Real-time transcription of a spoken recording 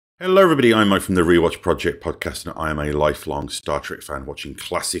Hello everybody, I'm Mike from the Rewatch Project podcast, and I am a lifelong Star Trek fan watching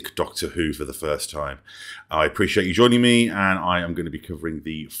classic Doctor Who for the first time. I appreciate you joining me, and I am going to be covering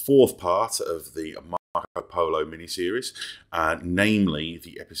the fourth part of the Marco Polo miniseries, namely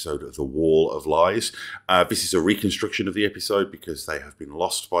the episode of The Wall of Lies. This is a reconstruction of the episode because they have been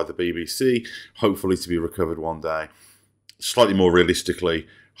lost by the BBC, hopefully to be recovered one day. Slightly more realistically,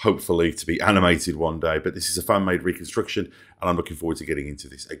 hopefully to be animated one day, but this is a fan-made reconstruction and I'm looking forward to getting into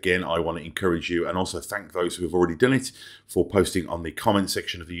this. Again, I want to encourage you and also thank those who have already done it for posting on the comment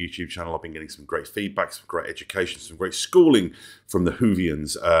section of the YouTube channel. I've been getting some great feedback, some great education, some great schooling from the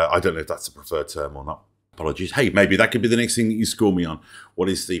Whovians. I don't know if that's a preferred term or not. Apologies. Hey, maybe that could be the next thing that you school me on. What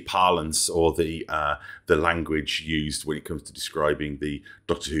is the parlance or the language used when it comes to describing the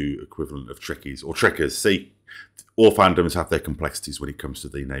Doctor Who equivalent of Trekkies or Trekkers? See, all fandoms have their complexities when it comes to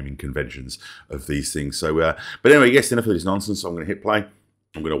the naming conventions of these things. So, but anyway, yes, enough of this nonsense. So I'm going to hit play.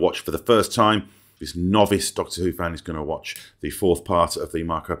 I'm going to watch for the first time. This novice Doctor Who fan is going to watch the fourth part of the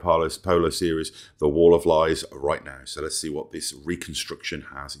Marco Polo series, The Wall of Lies, right now. So let's see what this reconstruction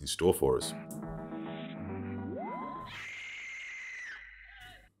has in store for us.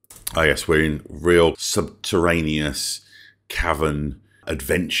 Oh yes, we're in real subterraneous cavern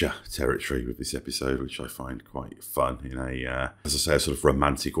adventure territory with this episode, which I find quite fun in a, as I say, a sort of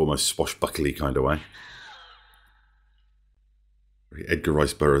romantic, almost swashbuckly kind of way. Edgar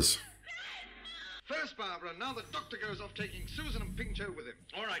Rice Burroughs. First, Barbara, now the doctor goes off taking Susan and Pincho with him.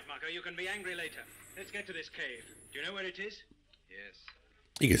 All right, Marco, you can be angry later. Let's get to this cave. Do you know where it is? Yes.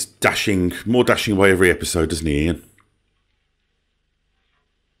 He gets more dashing away every episode, doesn't he, Ian?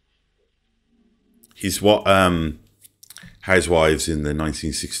 He's what housewives in the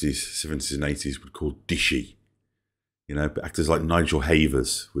 1960s, 70s and 80s would call dishy. You know, but actors like Nigel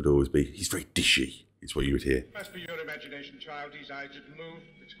Havers would always be, he's very dishy, is what you would hear. It must be your imagination, child. These eyes didn't move.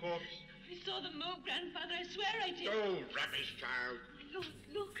 It's corpse. I saw them move, Grandfather. I swear I did. Oh, rubbish, child.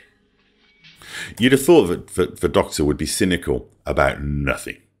 Look. You'd have thought that the Doctor would be cynical about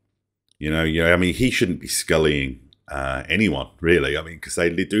nothing. You know, I mean, he shouldn't be scullying anyone, really. I mean, because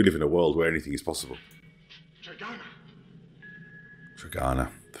they do live in a world where anything is possible. Tragana,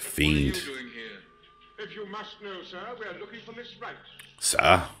 the fiend. What are you doing here? If you must know, sir, we are looking for Miss Wright.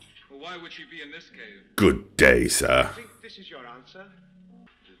 Sir? Well, why would she be in this cave? Good day, sir. I think this is your answer.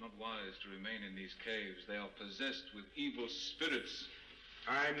 It is not wise to remain in these caves. They are possessed with evil spirits.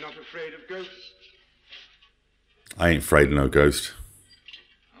 I'm not afraid of ghosts. I ain't afraid of no ghost.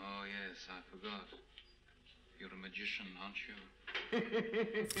 Oh, yes, I forgot. You're a magician, aren't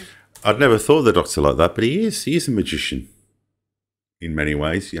you? I'd never thought of the Doctor like that, but he is. He is a magician. In many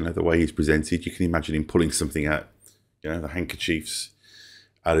ways, you know, the way he's presented, you can imagine him pulling something out, you know, the handkerchiefs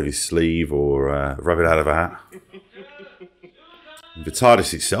out of his sleeve or rub it out of a hat. The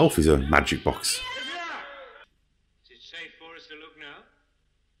TARDIS itself is a magic box. Is it safe for us to look now?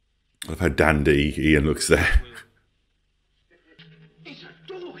 I love how dandy Ian looks there. It's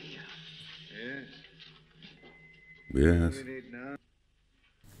a door here. Yes.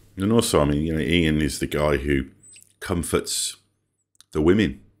 And also, I mean, you know, Ian is the guy who comforts the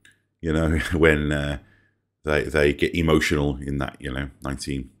women, you know, when they get emotional in that, you know,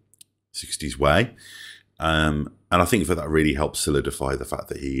 1960s way. And I think that really helps solidify the fact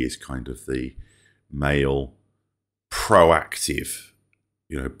that he is kind of the male proactive,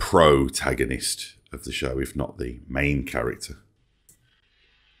 you know, protagonist of the show, if not the main character.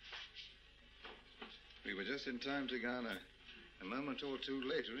 We were just in time to Ghana. A moment or two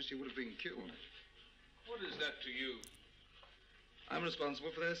later, and she would have been killed. What is that to you? I'm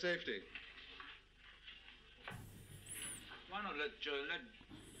responsible for their safety. Why not let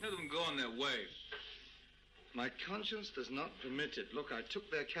them go on their way? My conscience does not permit it. Look, I took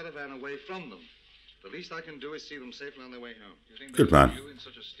their caravan away from them. The least I can do is see them safely on their way home. You think Good they man. leave you in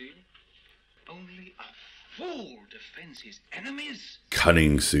such a steam? Only a fool defends his enemies.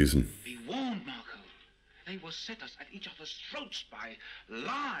 Cunning Susan. Be warned, Marco. They will set us at each other's throats by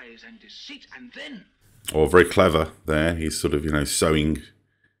lies and deceit, and then... Oh, very clever there. He's sort of, you know, sowing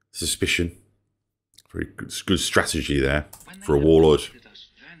suspicion. Very good strategy there for a warlord.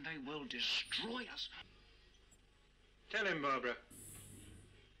 Then they will destroy us. Tell him, Barbara.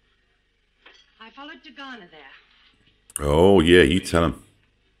 I followed to Ghana there. Oh, yeah, you tell him.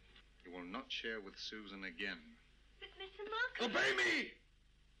 You will not share with Susan again. But Mr. Marco... Obey me!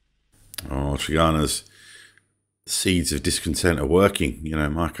 Oh, Triana's seeds of discontent are working. You know,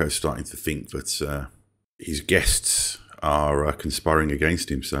 Marco's starting to think that his guests are conspiring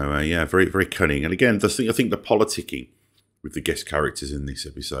against him. So, yeah, very, very cunning. And again, I think the politicking with the guest characters in this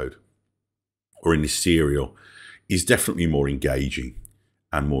episode, or in this serial, is definitely more engaging.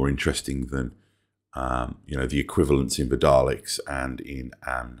 and more interesting than the equivalents in the Daleks and in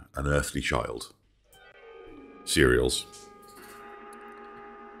An Unearthly Child serials.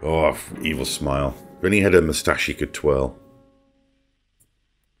 Oh, evil smile. If only he had a moustache he could twirl.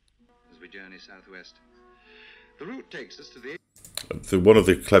 As we journey southwest, the route takes us to One of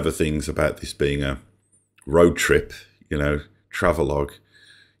the clever things about this being a road trip, travelogue,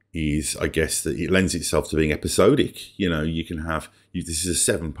 is, I guess, that it lends itself to being episodic. You can have, this is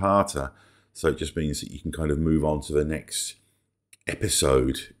a 7-parter, so it just means that you can kind of move on to the next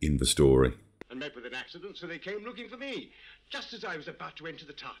episode in the story. And met with an accident, so they came looking for me, just as I was about to enter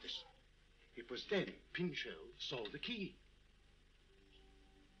the TARDIS. It was then Pinchot saw the key.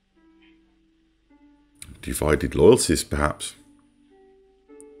 Divided loyalties, perhaps.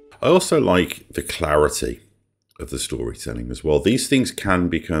 I also like the clarity of the storytelling as well. These things can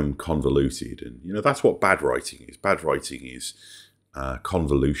become convoluted, and that's what bad writing is. Bad writing is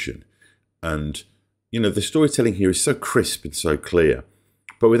convolution, and the storytelling here is so crisp and so clear,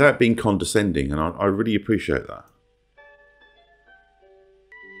 but without being condescending, and I really appreciate that.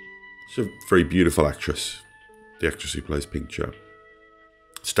 She's a very beautiful actress, the actress who plays Pinchot.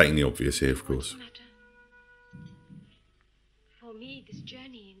 Stating the obvious here, of course. For me, this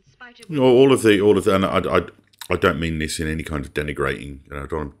journey, in spite of All of the, and I don't mean this in any kind of denigrating. I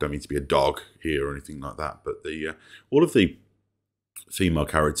don't mean to be a dog here or anything like that. But all of the female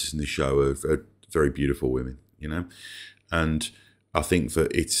characters in the show are very beautiful women, and I think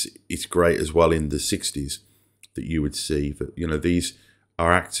that it's great as well in the 60s that you would see that these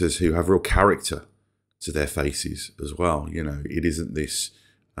are actors who have real character to their faces as well. It isn't this.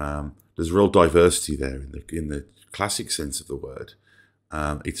 There's real diversity there in the classic sense of the word.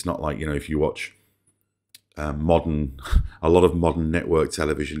 It's not like if you watch a lot of modern network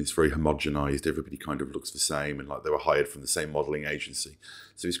television, it's very homogenized. Everybody kind of looks the same, and like they were hired from the same modeling agency.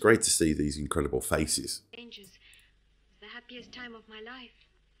 So it's great to see these incredible faces. Changes. The happiest time of my life.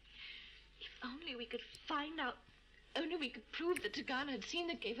 If only we could find out. Only we could prove that Tagana had seen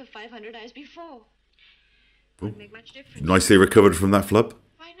the cave of 500 eyes before. Wouldn't make much difference. Nicely recovered from that flub.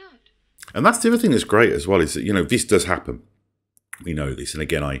 Why not? And that's the other thing that's great as well, is that, this does happen. We know this. And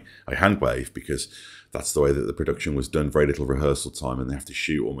again, I hand wave because that's the way that the production was done. Very little rehearsal time, and they have to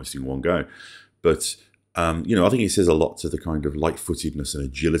shoot almost in one go. But, I think it says a lot to the kind of light-footedness and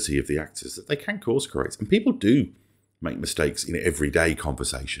agility of the actors that they can course correct. And people do make mistakes in everyday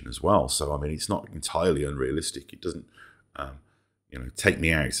conversation as well. So, it's not entirely unrealistic. It doesn't, take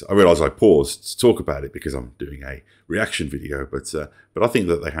me out. I realise I paused to talk about it because I'm doing a reaction video, but I think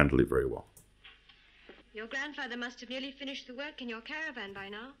that they handle it very well. Your grandfather must have nearly finished the work in your caravan by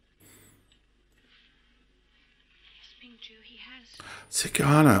now. Yes, Pinchot, he has.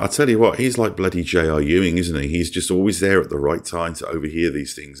 Tagana, I tell you what, he's like bloody J.R. Ewing, isn't he? He's just always there at the right time to overhear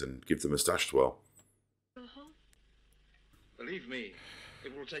these things and give the moustache twirl. Believe me,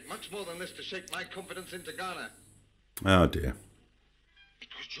 it will take much more than this to shake my confidence in Tagana. Oh dear. It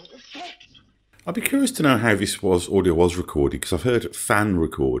was your fault. I'd be curious to know how this audio was recorded, because I've heard fan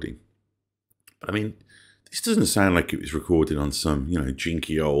recording. But this doesn't sound like it was recorded on some,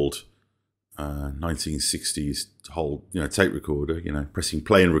 jinky old 1960s tape recorder, pressing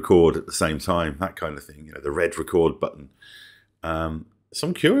play and record at the same time, that kind of thing, the red record button. So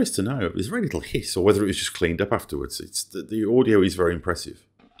I'm curious to know if there's very little hiss or whether it was just cleaned up afterwards. It's the audio is very impressive.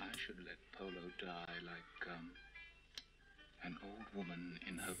 I should let Polo die like an old woman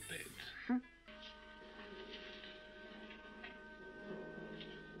in her bed.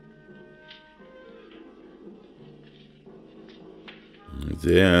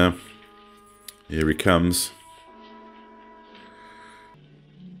 Yeah, here he comes.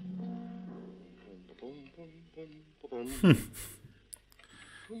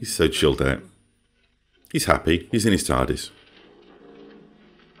 He's so chilled out. He's happy. He's in his TARDIS.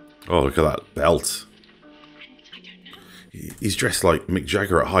 Oh, look at that belt. I don't know. He's dressed like Mick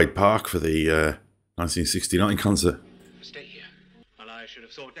Jagger at Hyde Park for the 1969 concert. Stay here. Well, I should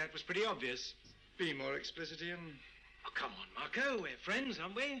have thought that was pretty obvious. Be more explicit, Ian. Oh, come on, Marco. We're friends,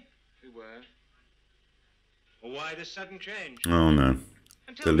 aren't we? We were. Well, why this sudden change? Oh no,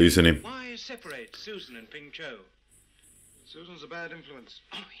 And tell they're me, losing him. Why separate Susan and Pinchot? Susan's a bad influence.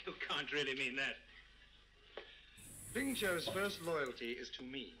 Oh, you can't really mean that. Pinchot's first loyalty is to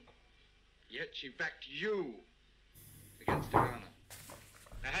me. Yet she backed you against Tagana.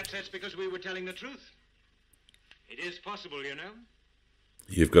 Perhaps that's because we were telling the truth. It is possible, you know.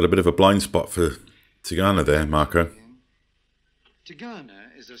 You've got a bit of a blind spot for Tagana there, Marco.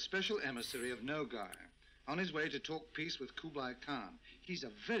 Tagana is a special emissary of Nogai, on his way to talk peace with Kublai Khan. He's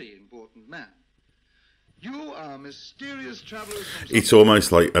a very important man. You are mysterious travelers from... It's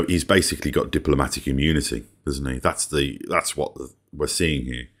almost like he's basically got diplomatic immunity, doesn't he? That's what we're seeing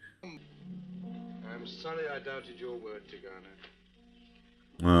here. I'm sorry I doubted your word, Tigana.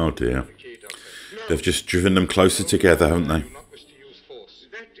 Oh dear. The key, Doctor. No. They've just driven them closer together, haven't they? I do not wish to use force.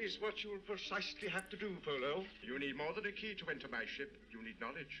 That is what you will precisely have to do, Polo. You need more than a key to enter my ship. You need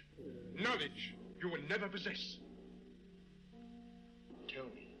knowledge. Knowledge you will never possess. Tell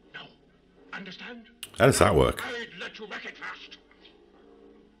me. No. Understand? How does that work? I'd let you wreck it first.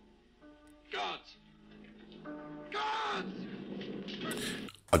 Guards! Guards!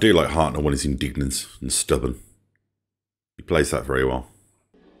 I do like Hartnell when he's indignant and stubborn. He plays that very well.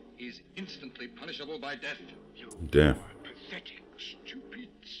 He's instantly punishable by death. You Dear. are pathetic, stupid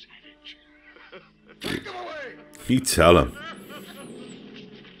savage. Take them away! You tell him.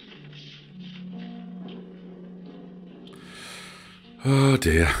 Oh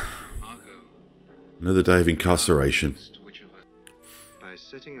dear. Marco, Another day of incarceration. which of us? By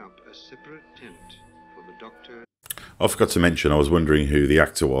setting up a separate tent for the doctor. I forgot to mention, I was wondering who the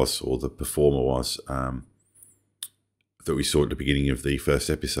actor was, or the performer was, that we saw at the beginning of the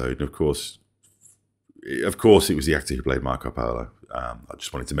first episode. And of course, it was the actor who played Marco Polo. I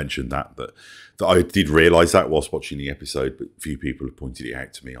just wanted to mention that I did realise that whilst watching the episode, but few people have pointed it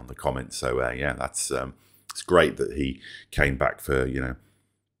out to me on the comments. So yeah, that's it's great that he came back for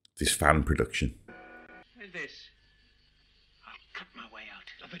this fan production. Where's this? I'll cut my way out.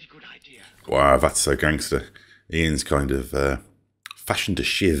 A very good idea. Wow, that's so gangster. Ian's kind of fashioned a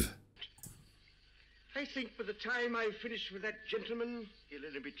shiv. I think by the time I finish with that gentleman, he'll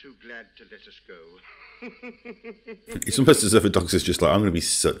only be too glad to let us go. It's almost as if a doctor's just like, I'm going to be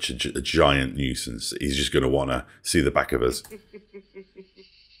such a giant nuisance. He's just going to want to see the back of us.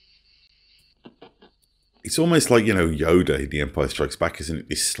 It's almost like, Yoda in The Empire Strikes Back, isn't it?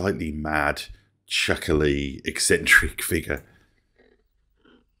 This slightly mad, chuckly, eccentric figure.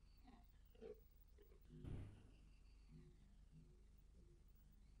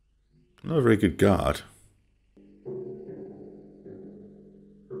 Not a very good guard.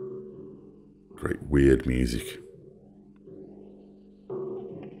 Great weird music.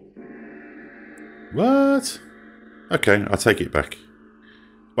 What? Okay, I'll take it back.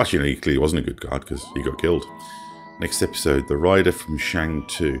 Well, actually, no, he clearly wasn't a good guard because he got killed. Next episode, The Rider from Shang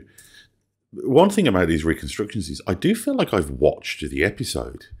 2. One thing about these reconstructions is I do feel like I've watched the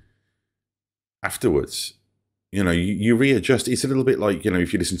episode afterwards. You readjust. It's a little bit like,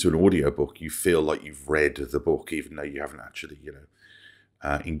 if you listen to an audiobook, you feel like you've read the book, even though you haven't actually,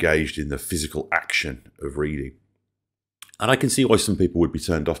 engaged in the physical action of reading. And I can see why some people would be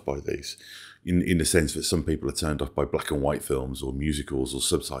turned off by these, in the sense that some people are turned off by black and white films or musicals or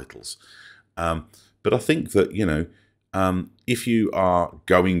subtitles. But I think that, if you are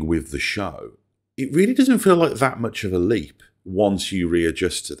going with the show, it really doesn't feel like that much of a leap once you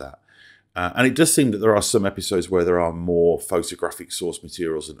readjust to that. And it does seem that there are some episodes where there are more photographic source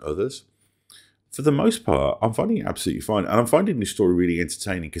materials than others. For the most part, I'm finding it absolutely fine. And I'm finding this story really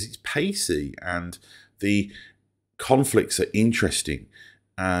entertaining because it's pacey and the conflicts are interesting.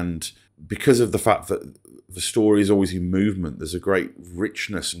 And because of the fact that the story is always in movement, there's a great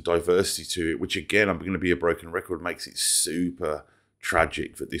richness and diversity to it, which again, I'm going to be a broken record, makes it super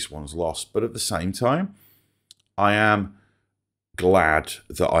tragic that this one's lost. But at the same time, I am glad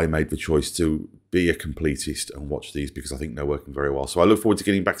that I made the choice to be a completist and watch these because I think they're working very well. So I look forward to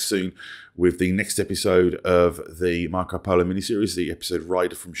getting back soon with the next episode of the Marco Polo miniseries, the episode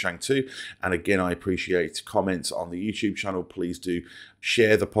Rider from Shang 2. And again, I appreciate comments on the YouTube channel. Please do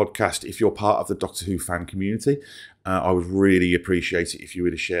share the podcast if you're part of the Doctor Who fan community. I would really appreciate it if you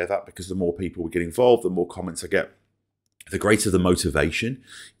were to share that, because the more people we get involved, the more comments I get, the greater the motivation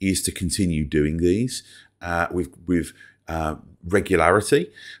is to continue doing these with regularity.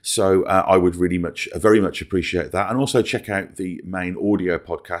 So I would very much appreciate that. And also check out the main audio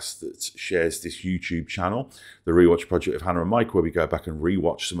podcast that shares this YouTube channel, the Rewatch Project with Hannah and Mike, where we go back and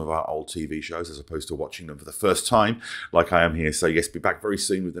rewatch some of our old TV shows as opposed to watching them for the first time like I am here. So yes, be back very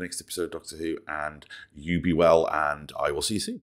soon with the next episode of Doctor Who, and you be well, and I will see you soon.